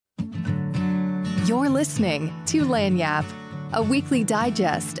You're listening to Lagniappe, a weekly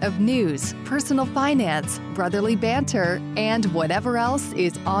digest of news, personal finance, brotherly banter, and whatever else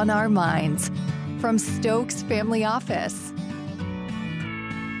is on our minds. From Stokes Family Office.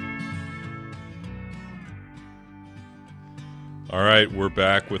 All right, we're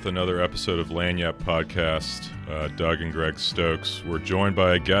back with another episode of Lagniappe Podcast. Doug and Greg Stokes. We're joined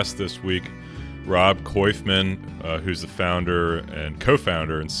by a guest this week, Rob Koyfman, who's the founder and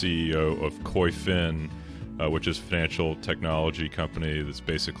co-founder and CEO of Koyfman, which is a financial technology company that's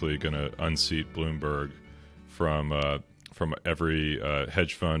basically going to unseat Bloomberg from every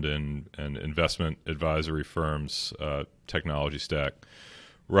hedge fund and investment advisory firm's technology stack.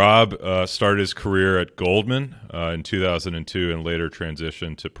 Rob started his career at Goldman in 2002 and later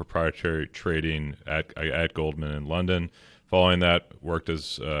transitioned to proprietary trading at Goldman in London. Following that, worked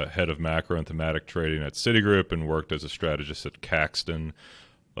as head of macro and thematic trading at Citigroup and worked as a strategist at Caxton,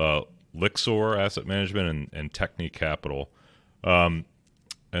 Lixor Asset Management, and Technique Capital. And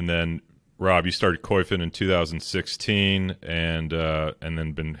then, Rob, you started Koyfman in 2016 and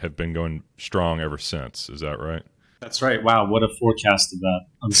then have been going strong ever since. Is that right? That's right. Wow, what a forecast about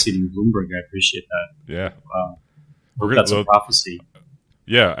unseating Bloomberg. I appreciate that. Yeah. Wow. That's a prophecy.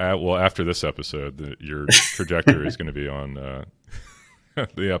 Yeah, well, after this episode, your trajectory is going to be on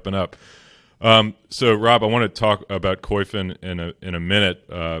the up and up. So, Rob, I want to talk about Koyfman in a minute,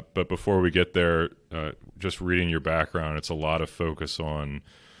 but before we get there, just reading your background, it's a lot of focus on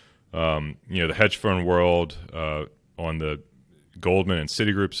the hedge fund world, on the Goldman and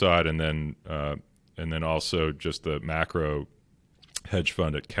Citigroup side, and then also just the macro hedge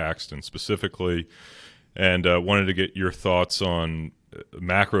fund at Caxton specifically. And wanted to get your thoughts on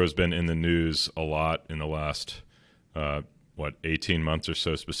macro has been in the news a lot in the last, 18 months or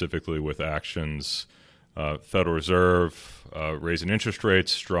so, specifically with actions, Federal Reserve raising interest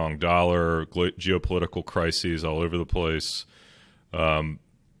rates, strong dollar, geopolitical crises all over the place.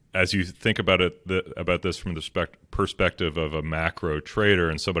 As you think about about this from the perspective of a macro trader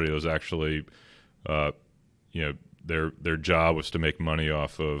and somebody who's actually, their job was to make money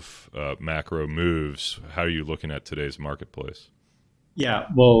off of macro moves, how are you looking at today's marketplace? Yeah,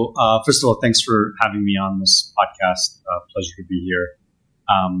 well, first of all, thanks for having me on this podcast. Pleasure to be here.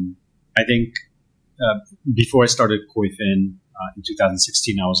 I think before I started Koyfman in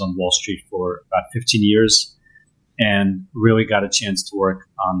 2016, I was on Wall Street for about 15 years and really got a chance to work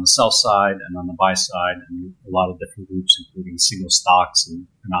on the sell side and on the buy side and a lot of different groups, including single stocks and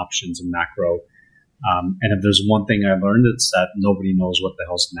options and macro. And if there's one thing I learned, it's that nobody knows what the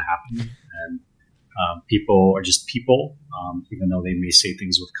hell's going to happen. And people are just people, even though they may say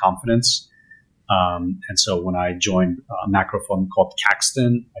things with confidence. And so when I joined a macro fund called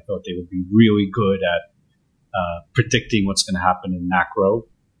Caxton, I thought they would be really good at predicting what's going to happen in macro.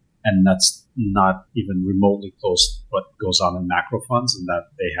 And that's not even remotely close to what goes on in macro funds, and that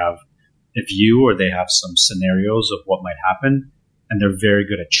they have a view or they have some scenarios of what might happen. And they're very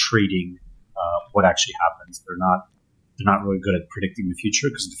good at trading what actually happens. They're not really good at predicting the future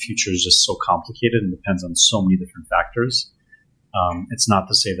because the future is just so complicated and depends on so many different factors. It's not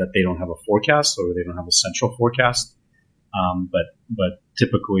to say that they don't have a forecast or they don't have a central forecast, but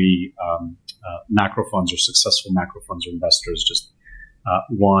typically macro funds or successful macro funds or investors just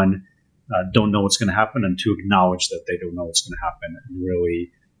one, don't know what's going to happen, and two, acknowledge that they don't know what's going to happen, and really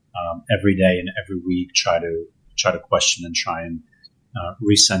every day and every week try to question and try and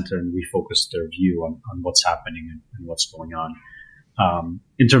recenter and refocus their view on what's happening and what's going on.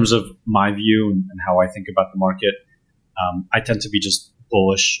 In terms of my view and how I think about the market, I tend to be just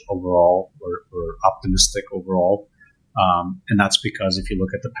bullish overall or optimistic overall. And that's because if you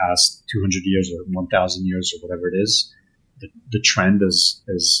look at the past 200 years or 1,000 years or whatever it is, the trend is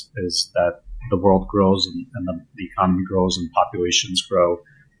that the world grows and the economy grows and populations grow,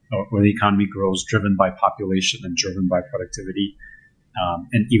 or the economy grows driven by population and driven by productivity.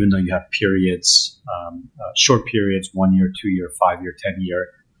 And even though you have periods, short periods, 1 year, 2 year, 5 year, 10 year,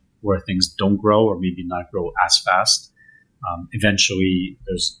 where things don't grow or maybe not grow as fast, eventually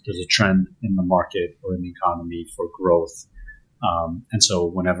there's a trend in the market or in the economy for growth. And so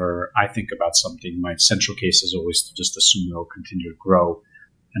whenever I think about something, my central case is always to just assume it will continue to grow.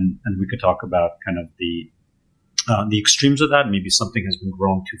 And we could talk about kind of the extremes of that. Maybe something has been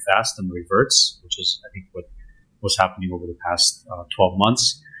growing too fast and reverts, which is, I think, what was happening over the past 12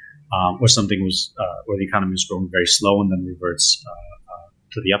 months, or something was where the economy was growing very slow and then reverts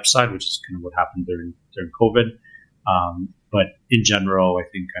to the upside, which is kind of what happened during COVID. But in general, I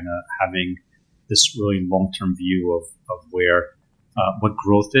think kind of having this really long-term view of where what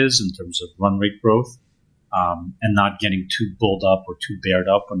growth is in terms of run rate growth, and not getting too bulled up or too bared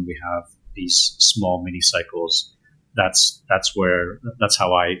up when we have these small mini cycles. That's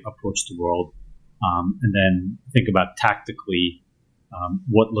how I approach the world. And then think about tactically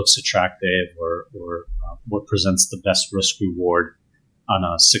what looks attractive or what presents the best risk reward on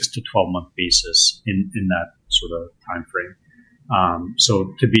a 6 to 12 month basis in that sort of time frame.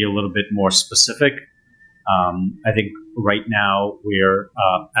 So to be a little bit more specific, I think right now we're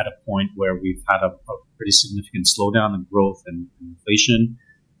at a point where we've had a pretty significant slowdown in growth and inflation.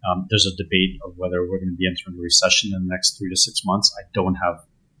 There's a debate of whether we're going to be entering a recession in the next 3 to 6 months. I don't have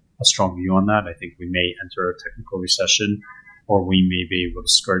a strong view on that. I think we may enter a technical recession, or we may be able to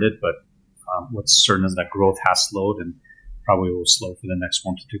skirt it. But what's certain is that growth has slowed and probably will slow for the next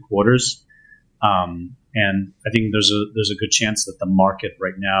 1 to 2 quarters. And I think there's a good chance that the market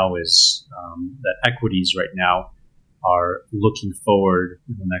right now is that equities right now are looking forward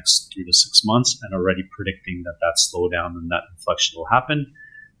in the next 3 to 6 months and already predicting that slowdown and that inflection will happen.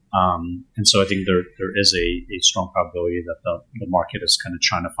 And so I think there is a strong probability that the market is kind of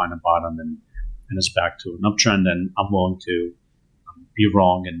trying to find a bottom and is back to an uptrend. And I'm willing to be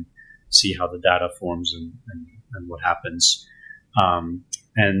wrong and see how the data forms and what happens.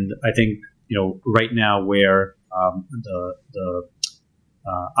 And I think, right now where on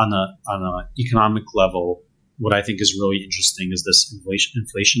an economic level, what I think is really interesting is this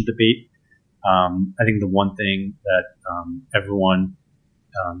inflation debate. I think the one thing that everyone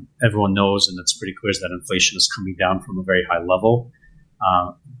knows, and it's pretty clear, is that inflation is coming down from a very high level.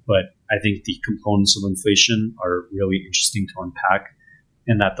 But I think the components of inflation are really interesting to unpack,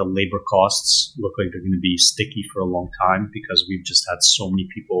 and that the labor costs look like they're going to be sticky for a long time because we've just had so many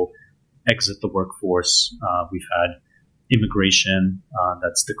people exit the workforce. We've had immigration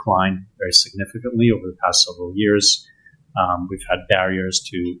that's declined very significantly over the past several years. We've had barriers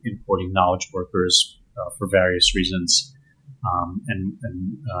to importing knowledge workers for various reasons. And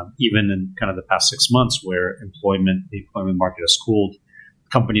even in kind of the past 6 months where the employment market has cooled,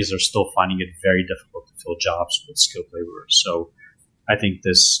 companies are still finding it very difficult to fill jobs with skilled laborers. So I think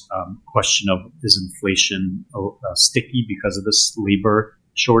this question of is inflation sticky because of this labor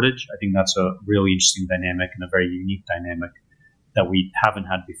shortage, I think that's a really interesting dynamic and a very unique dynamic that we haven't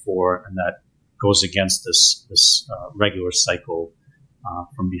had before, and that goes against this regular cycle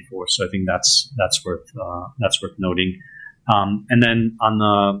from before. So I think that's worth noting. And then on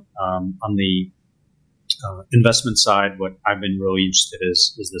the investment side, what I've been really interested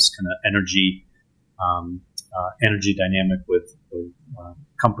is this kind of energy dynamic with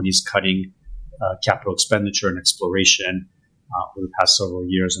companies cutting capital expenditure and exploration over the past several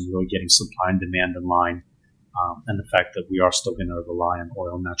years and really getting supply and demand in line, and the fact that we are still going to rely on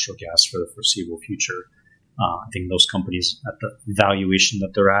oil and natural gas for the foreseeable future. I think those companies at the valuation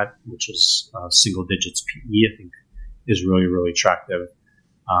that they're at, which is single digits PE, I think is really, really attractive.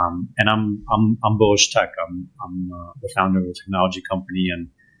 And I'm bullish tech. I'm the founder of a technology company, and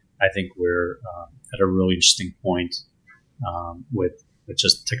I think we're at a really interesting point with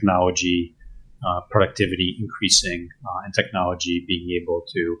just technology, productivity increasing, and technology being able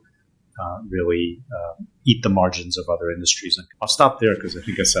to really eat the margins of other industries. And I'll stop there because I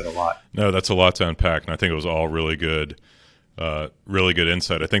think I said a lot. No, that's a lot to unpack, and I think it was all really good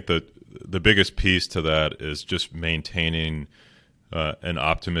insight. I think that the biggest piece to that is just maintaining an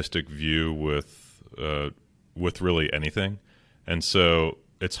optimistic view with really anything, and so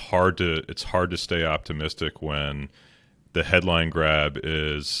it's hard to stay optimistic when the headline grab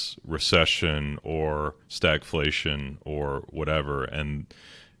is recession or stagflation or whatever, and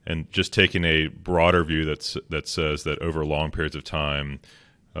just taking a broader view that says that over long periods of time,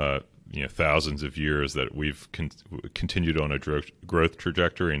 thousands of years, that we've continued on a growth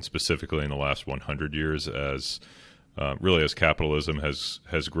trajectory, and specifically in the last 100 years as capitalism has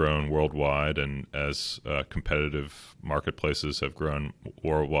grown worldwide and as competitive marketplaces have grown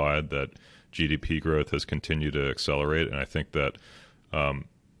worldwide, that GDP growth has continued to accelerate. And I think that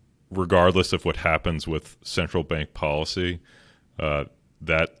regardless of what happens with central bank policy,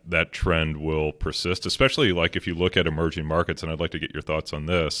 that trend will persist, especially like if you look at emerging markets. And I'd like to get your thoughts on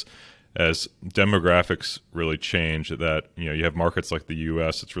this. As demographics really change, that you have markets like the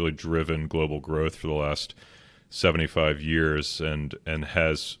U.S. It's really driven global growth for the last 75 years and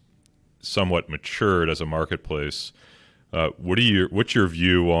has somewhat matured as a marketplace. What's your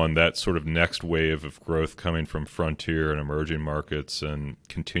view on that sort of next wave of growth coming from frontier and emerging markets and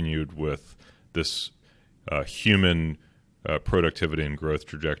continued with this human productivity and growth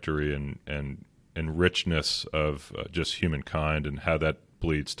trajectory and richness of just humankind, and how that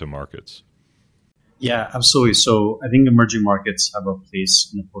bleeds to markets? Yeah, absolutely. So I think emerging markets have a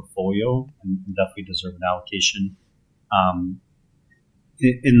place in the portfolio and definitely deserve an allocation.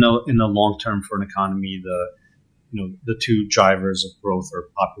 in the long term for an economy, the two drivers of growth are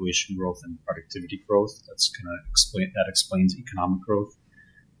population growth and productivity growth. That explains economic growth.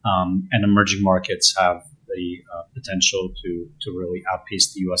 And emerging markets have the potential to really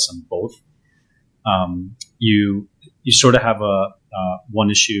outpace the U.S. on both. You sort of have one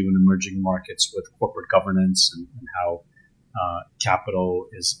issue in emerging markets with corporate governance and how capital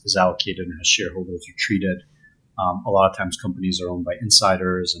is allocated and how shareholders are treated. A lot of times companies are owned by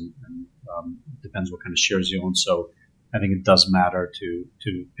insiders and depends what kind of shares you own. So I think it does matter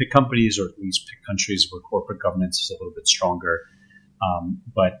to pick companies or at least pick countries where corporate governance is a little bit stronger.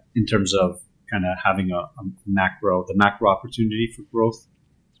 But in terms of kind of having the macro opportunity for growth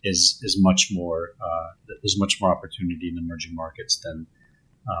is much more. There's much more opportunity in emerging markets than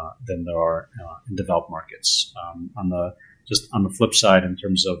there are in developed markets. On the flip side, in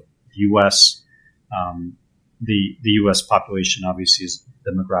terms of the U.S., the U.S. population obviously is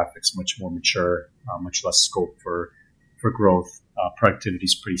demographics much more mature, much less scope for growth. Productivity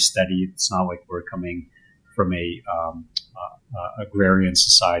is pretty steady. It's not like we're coming from a agrarian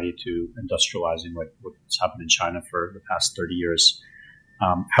society to industrializing like what's happened in China for the past 30 years.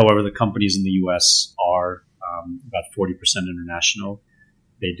 However, the companies in the U.S. are about 40% international.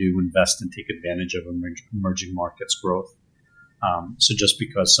 They do invest and take advantage of emerging markets growth. So just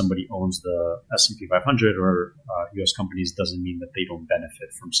because somebody owns the S&P 500 or U.S. companies doesn't mean that they don't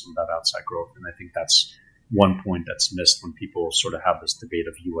benefit from some of that outside growth. And I think that's one point that's missed when people sort of have this debate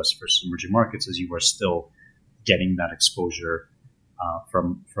of U.S. versus emerging markets, is you are still getting that exposure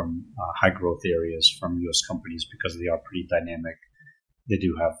from high growth areas from U.S. companies because they are pretty dynamic. They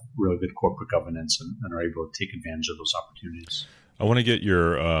do have really good corporate governance and are able to take advantage of those opportunities. I want to get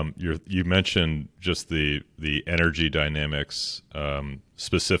your you mentioned just the energy dynamics,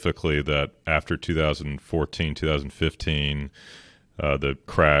 specifically that after 2014, 2015, the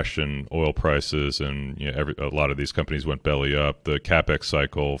crash in oil prices and a lot of these companies went belly up. The CapEx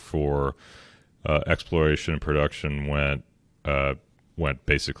cycle for exploration and production went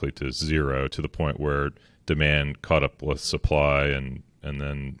basically to zero, to the point where demand caught up with supply, and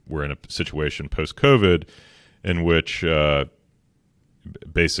then we're in a situation post-COVID in which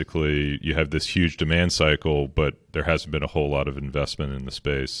basically you have this huge demand cycle, but there hasn't been a whole lot of investment in the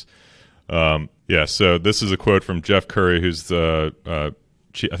space. So this is a quote from Jeff Curry, who's I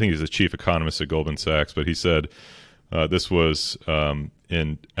think he's the chief economist at Goldman Sachs, but he said this was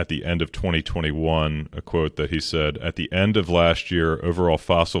at the end of 2021, a quote that he said, "At the end of last year, overall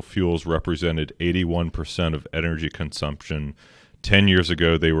fossil fuels represented 81% of energy consumption. 10 years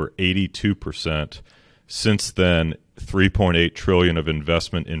ago, they were 82%. Since then, $3.8 trillion of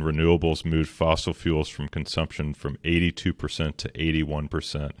investment in renewables moved fossil fuels from consumption from 82% to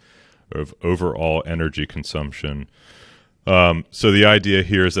 81% of overall energy consumption." So the idea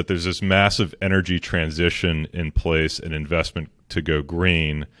here is that there's this massive energy transition in place and investment to go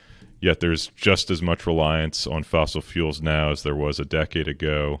green, yet there's just as much reliance on fossil fuels now as there was a decade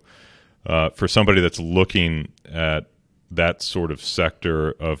ago. For somebody that's looking at that sort of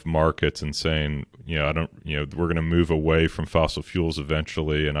sector of markets and saying, we're going to move away from fossil fuels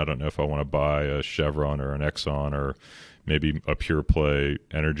eventually, and I don't know if I want to buy a Chevron or an Exxon or maybe a pure play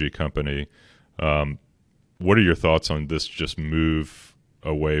energy company. What are your thoughts on this just move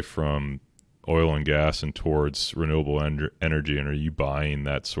away from oil and gas and towards renewable energy? And are you buying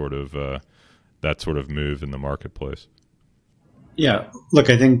that sort of move in the marketplace? Yeah, look,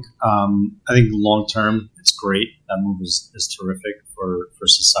 I think long term it's great. That move is terrific for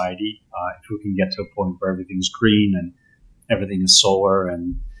society. If we can get to a point where everything's green and everything is solar,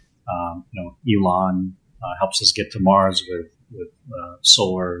 and Elon helps us get to Mars with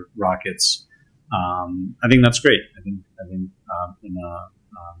solar rockets. I think that's great. I think in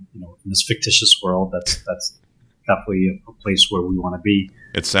this fictitious world, that's definitely a place where we want to be.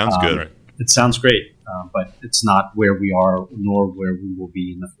 It sounds good. Right? It sounds great, but it's not where we are, nor where we will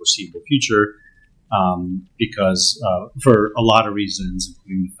be in the foreseeable future, because for a lot of reasons,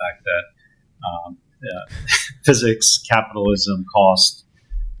 including the fact that physics, capitalism, cost,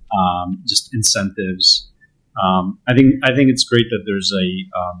 just incentives. I think it's great that there's a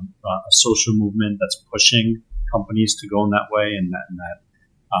social movement that's pushing companies to go in that way, and that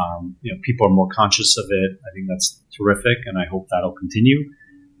people are more conscious of it. I think that's terrific, and I hope that'll continue.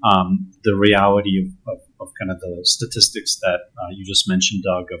 The reality of kind of the statistics that you just mentioned,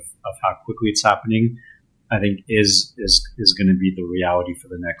 Doug, of how quickly it's happening, I think is going to be the reality for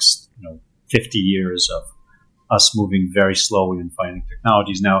the next 50 years of us moving very slowly and finding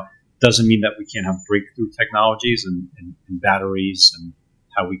technologies. Now, doesn't mean that we can't have breakthrough technologies and batteries and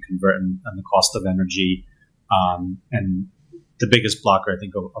how we convert and the cost of energy. And the biggest blocker, I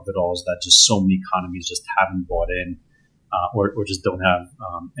think, of it all is that just so many economies just haven't bought in, or just don't have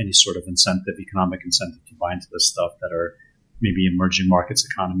any sort of economic incentive to buy into this stuff, that are maybe emerging markets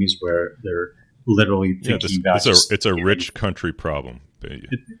economies where they're literally thinking about it's a rich country problem.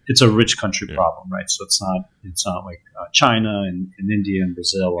 It's a rich country problem, right? So it's not like China and India and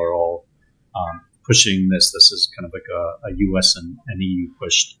Brazil are all pushing this. This is kind of like a U.S. and EU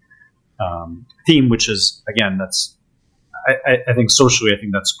pushed theme, which is, again, I think socially, I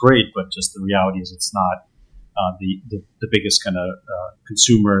think that's great, but just the reality is it's not the biggest kind of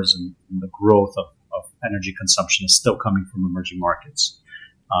consumers, and the growth of energy consumption is still coming from emerging markets.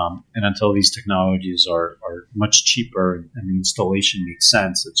 And until these technologies are much cheaper and the installation makes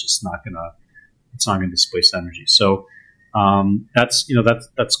sense, it's just not gonna displace energy. So that's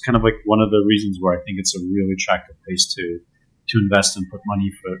kind of like one of the reasons where I think it's a really attractive place to invest and put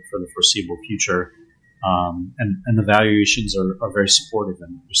money for the foreseeable future. And the valuations are very supportive,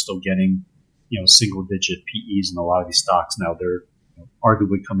 and you're still getting single digit PEs in a lot of these stocks. Now they're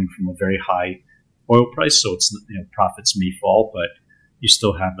arguably coming from a very high oil price, so it's profits may fall, but you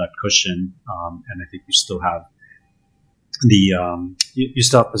still have that cushion, and I think you still have you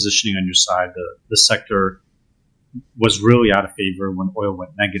still have positioning on your side. The sector was really out of favor when oil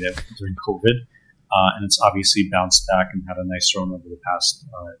went negative during COVID, and it's obviously bounced back and had a nice run over the past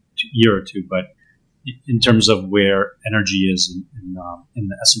year or two. But in terms of where energy is in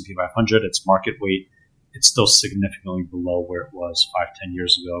the S&P 500, its market weight, it's still significantly below where it was 5-10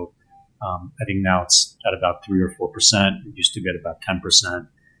 years ago. I think now it's at about 3 or 4%. It used to be at about 10%,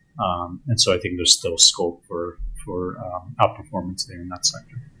 and so I think there's still scope for outperformance there in that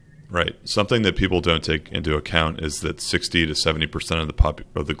sector. Right. Something that people don't take into account is that 60 to 70%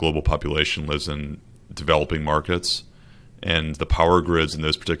 of the global population lives in developing markets, and the power grids in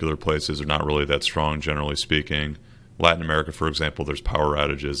those particular places are not really that strong, generally speaking. Latin America, for example, there's power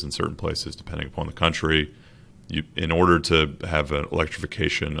outages in certain places depending upon the country. In order to have an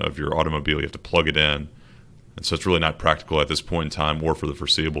electrification of your automobile, you have to plug it in. And so it's really not practical at this point in time or for the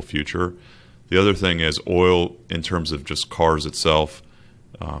foreseeable future. The other thing is oil, in terms of just cars itself.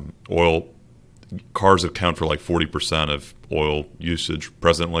 Cars account for like 40% of oil usage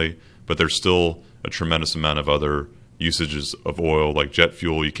presently, but there's still a tremendous amount of other usages of oil, like jet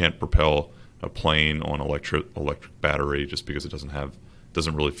fuel. You can't propel a plane on electric battery just because it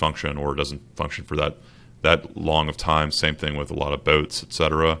doesn't really function, or doesn't function for that long of time. Same thing with a lot of boats,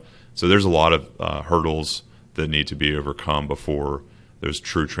 etc. So there's a lot of hurdles that need to be overcome before there's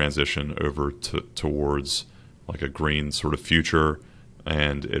true transition over towards like a green sort of future.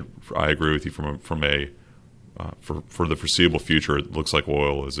 And I agree with you from a for the foreseeable future, it looks like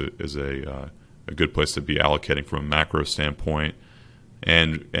oil is a good place to be allocating from a macro standpoint.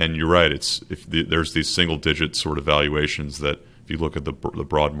 And you're right. There's these single digit sort of valuations that if you look at the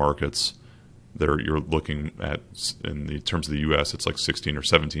broad markets, you're looking at, in the terms of the U.S., it's like 16 or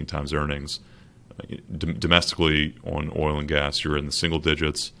 17 times earnings. Domestically on oil and gas, you're in the single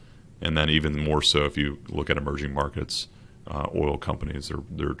digits, and then even more so if you look at emerging markets. Oil companies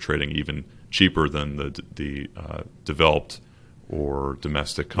they're trading even cheaper than the developed or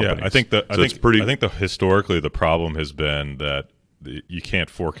domestic companies. Yeah, I think historically the problem has been that you can't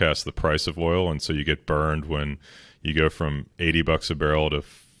forecast the price of oil, and so you get burned when you go from $80 a barrel to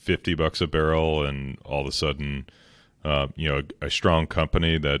 $50 a barrel, and all of a sudden, a strong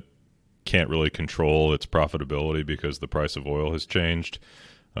company that can't really control its profitability because the price of oil has changed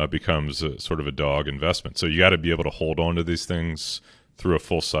becomes sort of a dog investment. So you got to be able to hold on to these things through a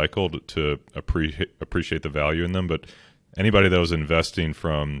full cycle to appreciate the value in them. But anybody that was investing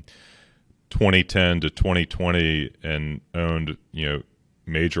from 2010 to 2020 and owned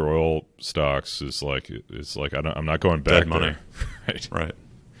major oil stocks is like I'm not going back. Dead money. Right. Right.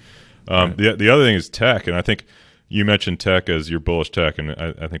 The other thing is tech, and I think you mentioned tech as you're bullish tech, and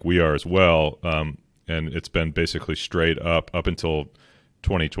I think we are as well. And it's been basically straight up until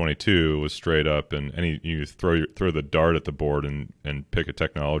 2022 was straight up, and you throw the dart at the board and pick a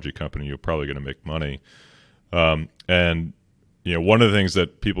technology company, you're probably going to make money. And one of the things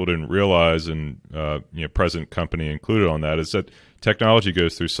that people didn't realize, and present company included on that, is that technology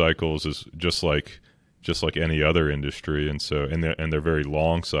goes through cycles, is just like any other industry, and so and they're very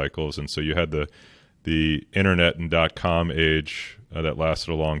long cycles. And so you had the internet and .com age that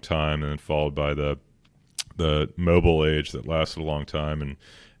lasted a long time, and then followed by the mobile age that lasted a long time, and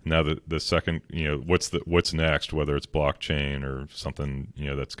now the second, what's next, whether it's blockchain or something,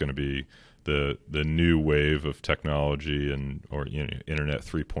 that's going to be the new wave of technology, or internet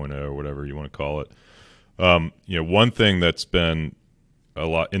 3.0 or whatever you want to call it. One thing that's been a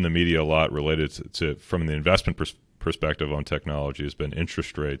lot in the media, a lot related to from the investment perspective on technology has been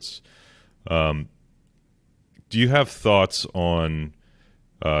interest rates. Do you have thoughts on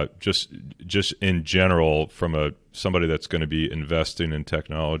just in general, from somebody that's going to be investing in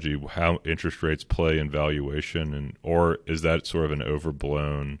technology, how interest rates play in valuation, or is that sort of an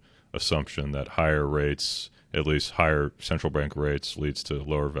overblown assumption that higher rates, at least higher central bank rates, leads to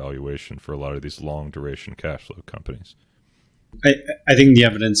lower valuation for a lot of these long duration cash flow companies? I think the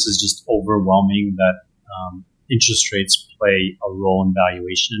evidence is just overwhelming that interest rates play a role in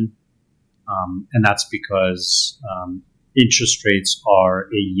valuation. And that's because interest rates are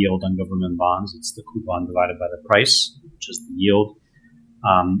a yield on government bonds. It's the coupon divided by the price, which is the yield.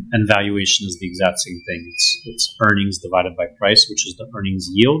 And valuation is the exact same thing. It's earnings divided by price, which is the earnings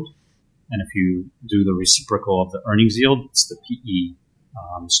yield. And if you do the reciprocal of the earnings yield, it's the PE.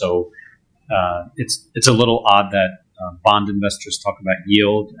 It's a little odd that bond investors talk about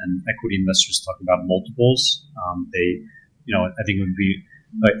yield and equity investors talk about multiples. I think it would be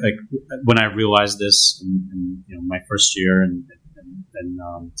like when I realized this in my first year and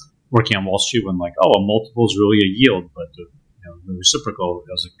working on Wall Street, when like, a multiple is really a yield, but the reciprocal,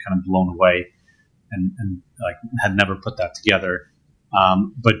 I was kind of blown away and like had never put that together.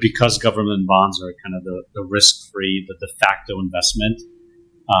 But because government bonds are kind of the risk-free, the de facto investment,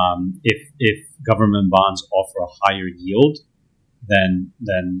 if government bonds offer a higher yield, then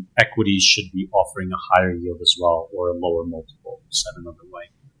equities should be offering a higher yield as well, or a lower multiple, said another way.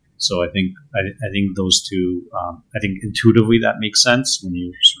 So I think those two, I think intuitively that makes sense when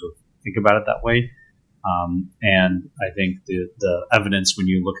you sort of think about it that way. And I think the evidence, when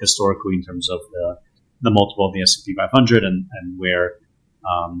you look historically in terms of the multiple of the S&P 500 and where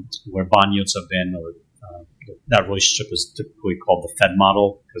bond yields have been, or that relationship is typically called the Fed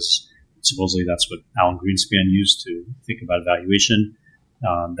model, because supposedly that's what Alan Greenspan used to think about valuation.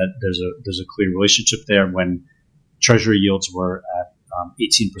 That there's a clear relationship there. When Treasury yields were at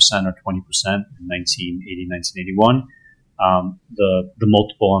 18% or 20% in 1980, 1981, the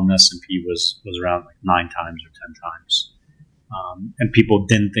multiple on the S&P was around like 9 times or 10 times. And people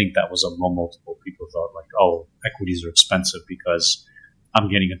didn't think that was a low multiple. People thought like, equities are expensive because I'm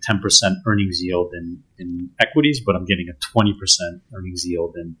getting a 10% earnings yield in equities, but I'm getting a 20% earnings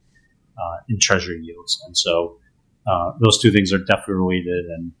yield in Treasury yields. And so those two things are definitely related.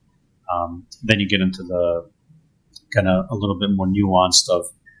 And then you get into the kind of a little bit more nuanced of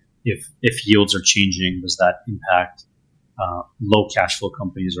if yields are changing, does that impact low cash flow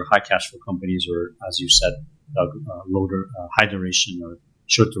companies or high cash flow companies, or as you said, high duration or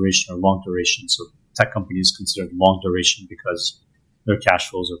short duration or long duration. So tech companies considered long duration because their cash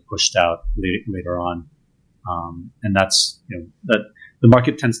flows are pushed out later on. And that's, that the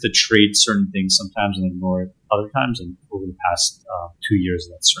market tends to trade certain things sometimes and ignore it other times. And over the past 2 years,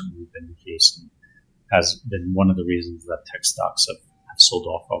 that's certainly been the case, and has been one of the reasons that tech stocks have sold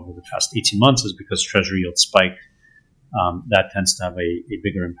off over the past 18 months, is because Treasury yields spike. That tends to have a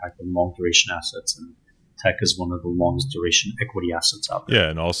bigger impact on long duration assets, and tech is one of the longest duration equity assets out there. Yeah,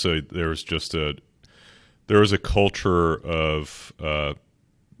 and also there was a culture of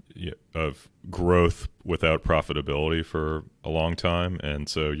growth without profitability for a long time, and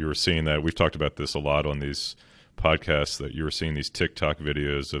so you were seeing that. We've talked about this a lot on these podcasts, that you were seeing these TikTok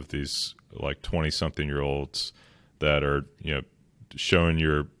videos of these like 20-something-year-olds that are showing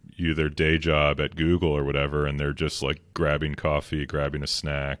you their day job at Google or whatever, and they're just like grabbing coffee, grabbing a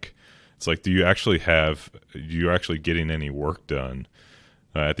snack. It's like, do you actually getting any work done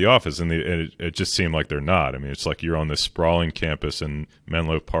at the office? And it just seemed like they're not. I mean, it's like you're on this sprawling campus in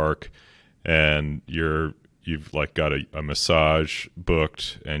Menlo Park, and you've like got a massage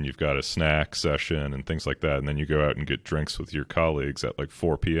booked, and you've got a snack session and things like that, and then you go out and get drinks with your colleagues at like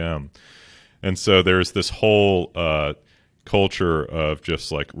 4 p.m. And so there's this whole culture of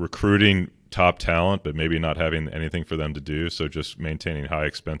just like recruiting top talent, but maybe not having anything for them to do. So just maintaining high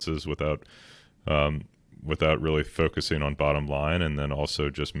expenses without really focusing on bottom line, and then also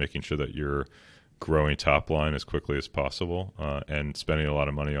just making sure that you're growing top line as quickly as possible, and spending a lot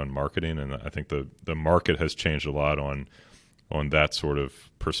of money on marketing. And I think the market has changed a lot on that sort of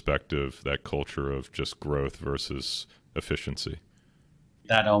perspective, that culture of just growth versus efficiency.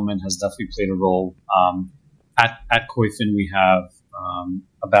 That element has definitely played a role. At Koyfman, we have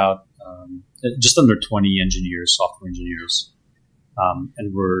about just under 20 engineers, software engineers,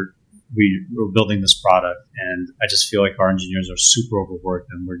 and we're building this product. And I just feel like our engineers are super overworked,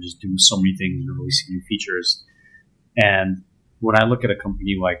 and we're just doing so many things and releasing new features. And when I look at a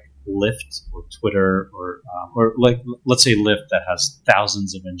company like Lyft or Twitter, or like, let's say Lyft, that has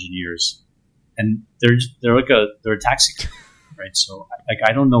thousands of engineers, and they're a taxi company, right? So like,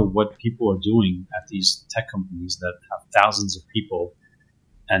 I don't know what people are doing at these tech companies that have thousands of people.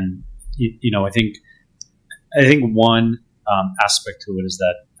 And, I think one aspect to it is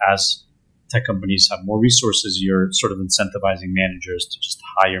that as tech companies have more resources, you're sort of incentivizing managers to just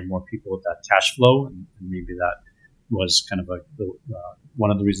hire more people with that cash flow. And maybe that was kind of like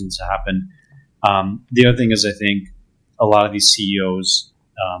one of the reasons it happened. The other thing is, I think a lot of these CEOs,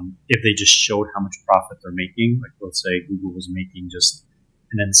 if they just showed how much profit they're making, like let's say Google was making just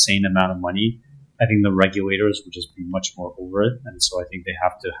an insane amount of money, I think the regulators would just be much more over it. And so I think they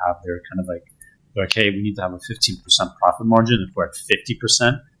have to have their kind of like, hey, we need to have a 15% profit margin. If we're at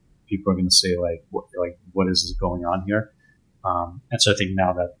 50%, people are going to say what is going on here? And so I think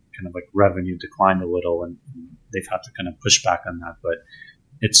now that kind of like revenue declined a little, and they've had to kind of push back on that. But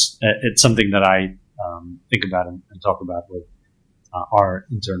it's something that I think about and talk about with our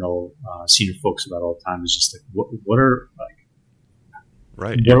internal senior folks about all the time. Is just like what are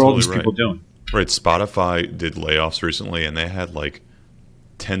right? What are all these people doing? Right. Spotify did layoffs recently, and they had like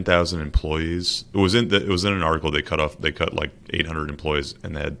 10,000 employees. It was in an article. They cut like 800 employees,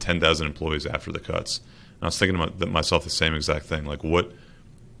 and they had 10,000 employees after the cuts. And I was thinking about myself the same exact thing. Like, what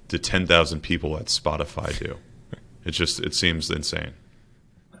did 10,000 people at Spotify do? It seems insane.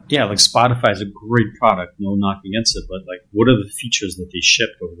 Yeah, like Spotify is a great product, no knock against it, but like, what are the features that they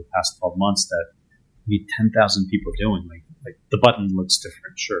shipped over the past 12 months that need 10,000 people doing? Like the button looks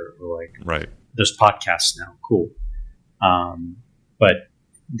different, sure, or like right. There's podcasts now, cool, but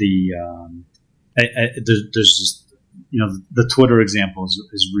there's just the Twitter example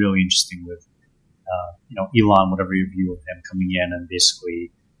is really interesting with Elon, whatever your view of him coming in and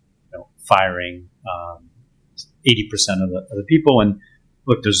basically firing 80% of the people. And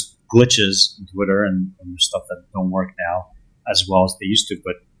look, there's glitches in Twitter and there's stuff that don't work now as well as they used to,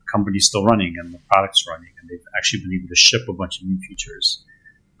 but the company's still running and the product's running, and they've actually been able to ship a bunch of new features.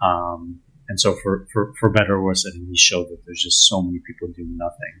 And so for better or worse, I think he showed that there's just so many people doing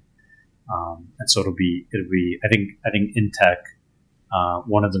nothing. And so it'll be. I think in tech,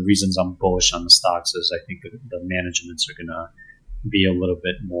 one of the reasons I'm bullish on the stocks is I think the managements are going to be a little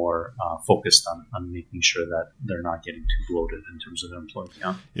bit more focused on making sure that they're not getting too bloated in terms of their employee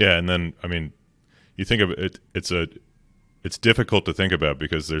count. Yeah, and then I mean, you think of it. It's difficult to think about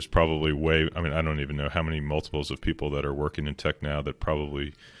because there's probably I don't even know how many multiples of people that are working in tech now that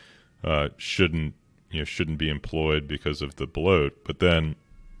probably shouldn't be employed because of the bloat. But then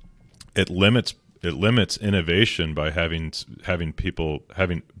it limits innovation by having people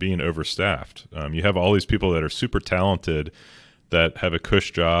being overstaffed. You have all these people that are super talented that have a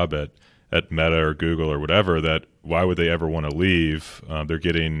cush job at Meta or Google or whatever. That why would they ever want to leave? They're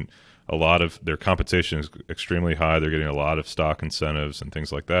getting a lot of their compensation is extremely high. They're getting a lot of stock incentives and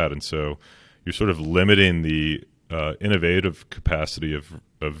things like that. And so you're sort of limiting the innovative capacity of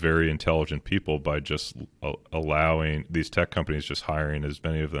very intelligent people by just allowing these tech companies just hiring as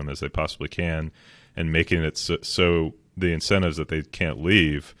many of them as they possibly can and making it so the incentives that they can't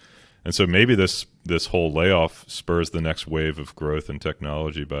leave. And so maybe this whole layoff spurs the next wave of growth in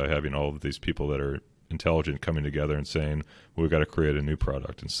technology by having all of these people that are intelligent coming together and saying, well, we've got to create a new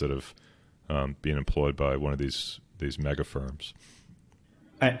product instead of being employed by one of these mega firms.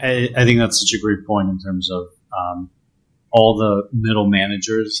 I think that's such a great point in terms of all the middle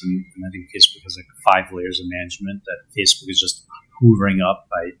managers, and I think Facebook has like 5 layers of management that Facebook is just hoovering up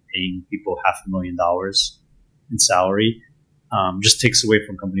by paying people $500,000 in salary. Just takes away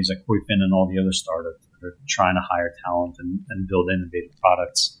from companies like Koyfman and all the other startups that are trying to hire talent and build innovative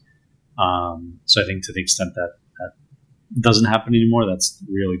products. So I think to the extent that doesn't happen anymore, that's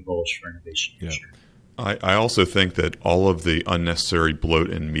really bullish for innovation. Yeah. Sure. I also think that all of the unnecessary bloat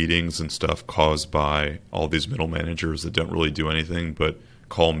in meetings and stuff caused by all these middle managers that don't really do anything but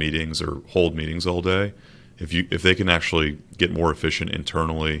call meetings or hold meetings all day, if they can actually get more efficient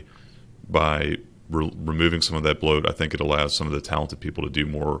internally by removing some of that bloat, I think it allows some of the talented people to do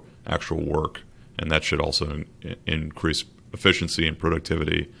more actual work, and that should also increase efficiency and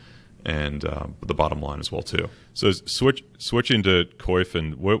productivity and the bottom line as well too. So switching to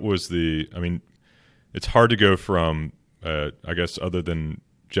Koyfman, what was it's hard to go from, I guess, other than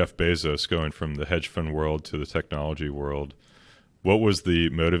Jeff Bezos going from the hedge fund world to the technology world. What was the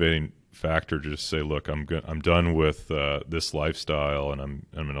motivating factor to just say, "Look, I'm done with this lifestyle, and I'm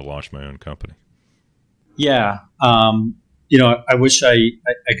going to launch my own company"? Yeah, I wish I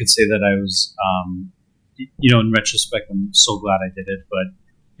could say that I was, in retrospect, I'm so glad I did it, but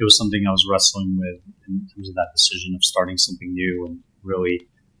it was something I was wrestling with in terms of that decision of starting something new and really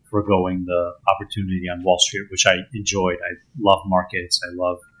foregoing the opportunity on Wall Street, which I enjoyed. I love markets. I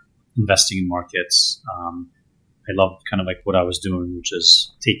love investing in markets. I loved kind of like what I was doing, which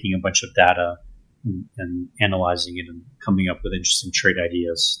is taking a bunch of data and analyzing it and coming up with interesting trade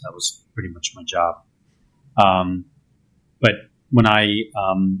ideas. That was pretty much my job. But when I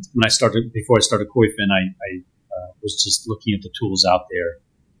started, before I started Koyfman, I was just looking at the tools out there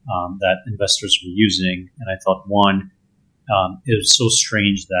that investors were using, and I thought, one, it was so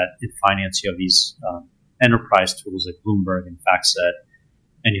strange that in finance you have these enterprise tools like Bloomberg and FactSet,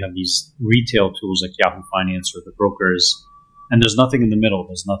 and you have these retail tools like Yahoo Finance or the brokers, and there's nothing in the middle.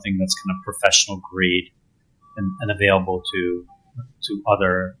 There's nothing that's kind of professional grade and available to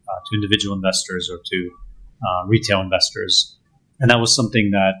other to individual investors or to retail investors. And that was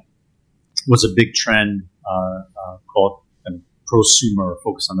something that was a big trend called prosumer, or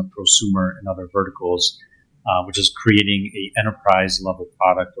focus on the prosumer and other verticals, which is creating a enterprise level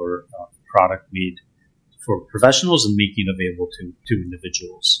product or product made for professionals and making it available to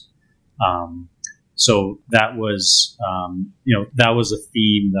individuals. So that was, that was a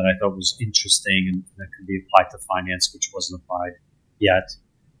theme that I thought was interesting and that could be applied to finance, which wasn't applied yet.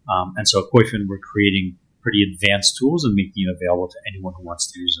 And so at Koyfman, we're creating pretty advanced tools and making it available to anyone who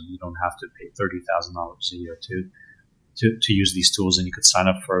wants to use them. You don't have to pay $30,000 a year to use these tools, and you could sign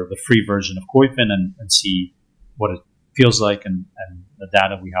up for the free version of Koyfman and see what it feels like and the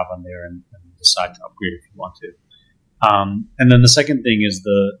data we have on there and decide to upgrade if you want to. And then the second thing is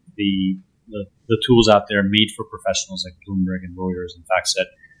the tools out there made for professionals like Bloomberg and Reuters and FactSet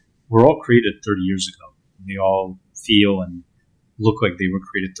were all created 30 years ago. They all feel and look like they were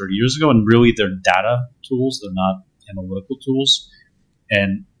created 30 years ago, and really they're data tools. They're not analytical tools.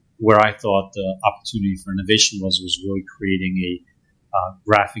 And where I thought the opportunity for innovation was really creating a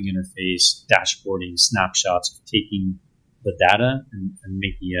graphing interface, dashboarding, snapshots of taking the data and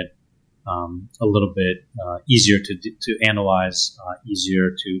making it a little bit easier to analyze,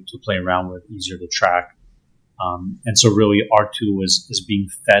 easier to play around with, easier to track. And so really our tool is being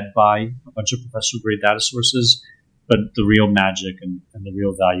fed by a bunch of professional grade data sources, but the real magic and the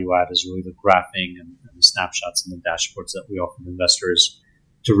real value add is really the graphing and the snapshots and the dashboards that we offer investors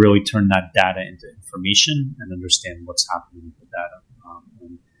to really turn that data into information and understand what's happening with the data.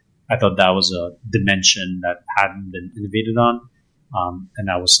 And I thought that was a dimension that hadn't been innovated on. And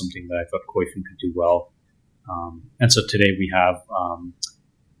that was something that I thought Koyfman could do well. And so today we have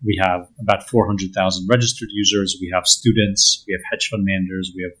about 400,000 registered users. We have students, we have hedge fund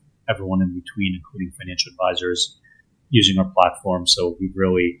managers, we have everyone in between, including financial advisors, using our platform. So we've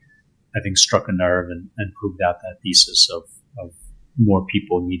really, I think, struck a nerve and proved out that thesis of more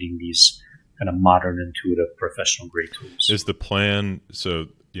people needing these kind of modern, intuitive, professional grade tools. Is the plan, so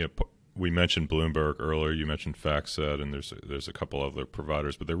we mentioned Bloomberg earlier, you mentioned FactSet, and there's a couple other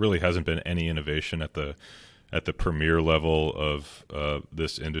providers, but there really hasn't been any innovation at the premier level of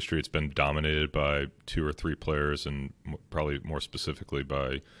this industry. It's been dominated by two or three players, and probably more specifically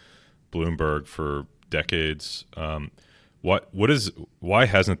by Bloomberg for decades. Why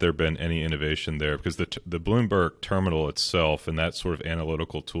hasn't there been any innovation there? Because the Bloomberg terminal itself and that sort of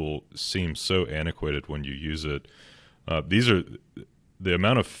analytical tool seems so antiquated when you use it. These are the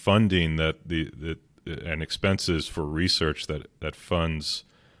amount of funding that and expenses for research that funds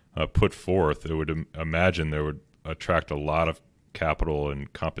put forth. It would imagine there would attract a lot of capital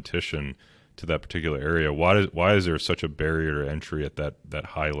and competition to that particular area. Why is there such a barrier to entry at that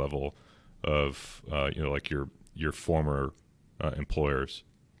high level of like your former employers?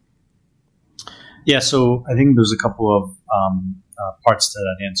 Yeah, so I think there's a couple of parts to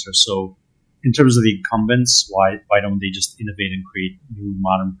that answer. So in terms of the incumbents, why don't they just innovate and create new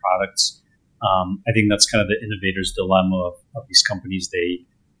modern products? I think that's kind of the innovator's dilemma of these companies. They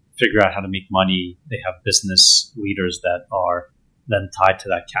figure out how to make money. They have business leaders that are then tied to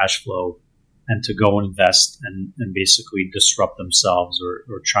that cash flow, and to go and invest and basically disrupt themselves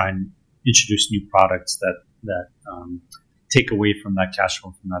or try and introduce new products that take away from that cash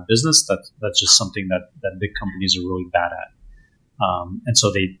flow from that business. That's just something that big companies are really bad at. And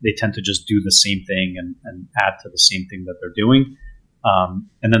so they tend to just do the same thing and add to the same thing that they're doing.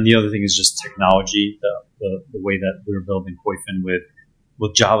 And then the other thing is just technology. The way that we're building Koyfman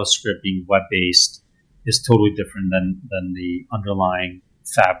with JavaScript being web-based is totally different than the underlying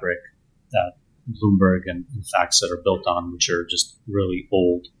fabric that Bloomberg and FactSet are built on, which are just really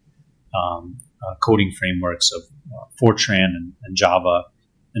old coding frameworks of Fortran and Java.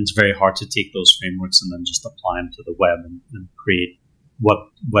 And it's very hard to take those frameworks and then just apply them to the web and create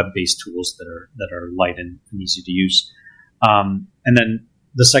web-based tools that are light and easy to use. And then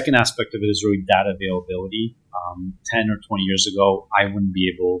the second aspect of it is really data availability. 10 or 20 years ago, I wouldn't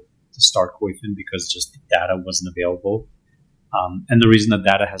be able to start Koyfman because just the data wasn't available. And the reason that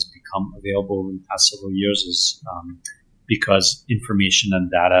data has become available over the past several years is because information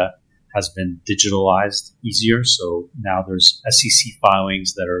and data has been digitalized easier. So now there's SEC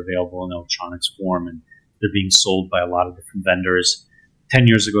filings that are available in electronics form, and they're being sold by a lot of different vendors. 10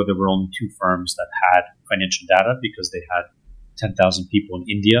 years ago, there were only two firms that had financial data because they had 10,000 people in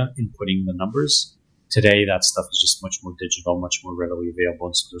India inputting the numbers. Today, that stuff is just much more digital, much more readily available,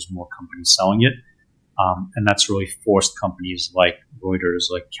 and so there's more companies selling it. And that's really forced companies like Reuters,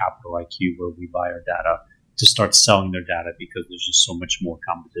 like Capital IQ, where we buy our data, to start selling their data because there's just so much more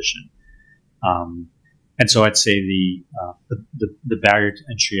competition. And so I'd say the barrier to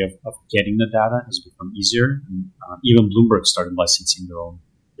entry of getting the data has become easier. And, even Bloomberg started licensing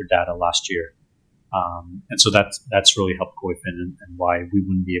their data last year. And so that's really helped Koyfman and why we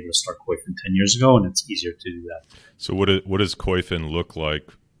wouldn't be able to start Koyfman 10 years ago, and it's easier to do that. So what does Koyfman look like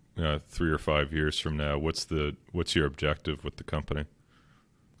 3 or 5 years from now? What's your objective with the company?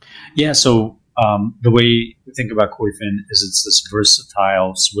 Yeah, so the way we think about Koyfman is it's this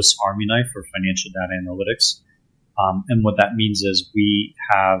versatile Swiss Army knife for financial data analytics. And what that means is we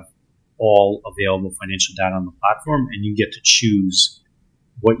have all available financial data on the platform, and you get to choose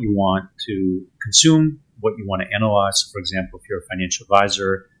what you want to consume, what you want to analyze. So for example, if you're a financial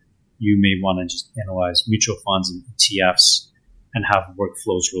advisor, you may want to just analyze mutual funds and ETFs and have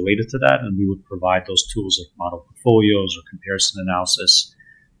workflows related to that. And we would provide those tools like model portfolios or comparison analysis.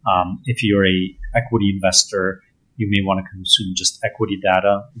 If you're a equity investor, you may want to consume just equity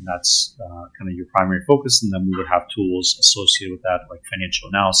data, and that's kind of your primary focus. And then we would have tools associated with that, like financial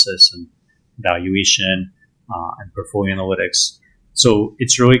analysis and valuation and portfolio analytics. So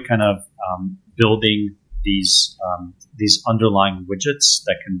it's really kind of building these underlying widgets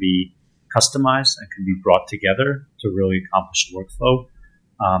that can be customized and can be brought together to really accomplish a workflow.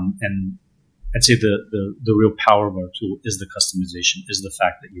 And I'd say the real power of our tool is the customization, is the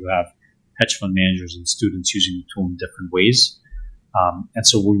fact that you have hedge fund managers and students using the tool in different ways. And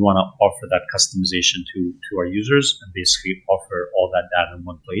so we want to offer that customization to our users and basically offer all that data in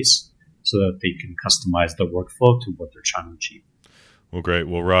one place so that they can customize the workflow to what they're trying to achieve. Well, great.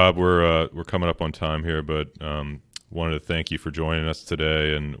 Well, Rob, we're coming up on time here, but wanted to thank you for joining us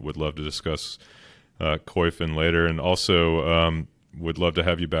today, and would love to discuss Koyfman later, and also would love to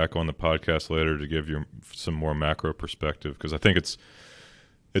have you back on the podcast later to give you some more macro perspective, because I think it's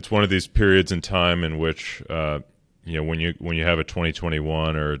one of these periods in time in which when you have a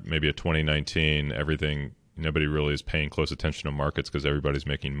 2021 or maybe a 2019, nobody really is paying close attention to markets because everybody's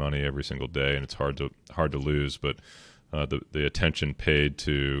making money every single day, and it's hard to lose, but the attention paid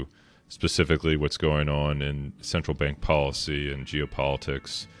to specifically what's going on in central bank policy and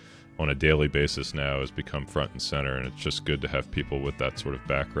geopolitics on a daily basis now has become front and center, and it's just good to have people with that sort of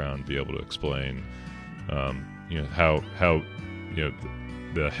background be able to explain how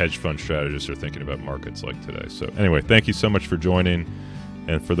the hedge fund strategists are thinking about markets like today. So anyway, thank you so much for joining,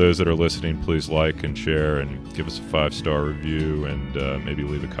 and for those that are listening, please like and share and give us a 5-star review, and maybe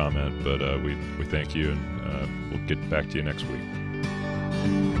leave a comment, but we thank you, and we'll get back to you next week.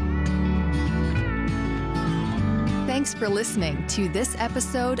 Thanks for listening to this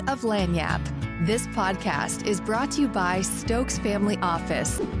episode of Lagniappe. This podcast is brought to you by Stokes Family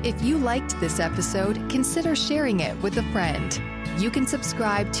Office. If you liked this episode, consider sharing it with a friend. You can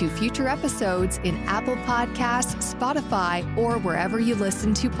subscribe to future episodes in Apple Podcasts, Spotify, or wherever you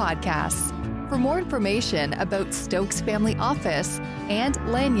listen to podcasts. For more information about Stokes Family Office and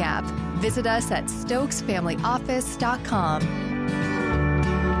Lagniappe, visit us at stokesfamilyoffice.com.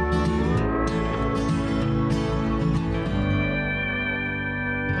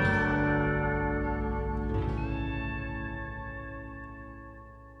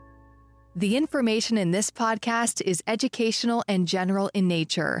 The information in this podcast is educational and general in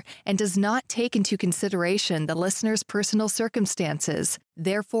nature and does not take into consideration the listener's personal circumstances.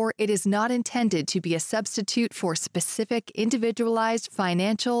 Therefore, it is not intended to be a substitute for specific individualized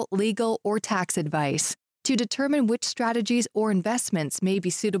financial, legal, or tax advice. To determine which strategies or investments may be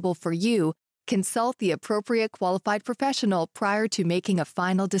suitable for you, consult the appropriate qualified professional prior to making a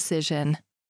final decision.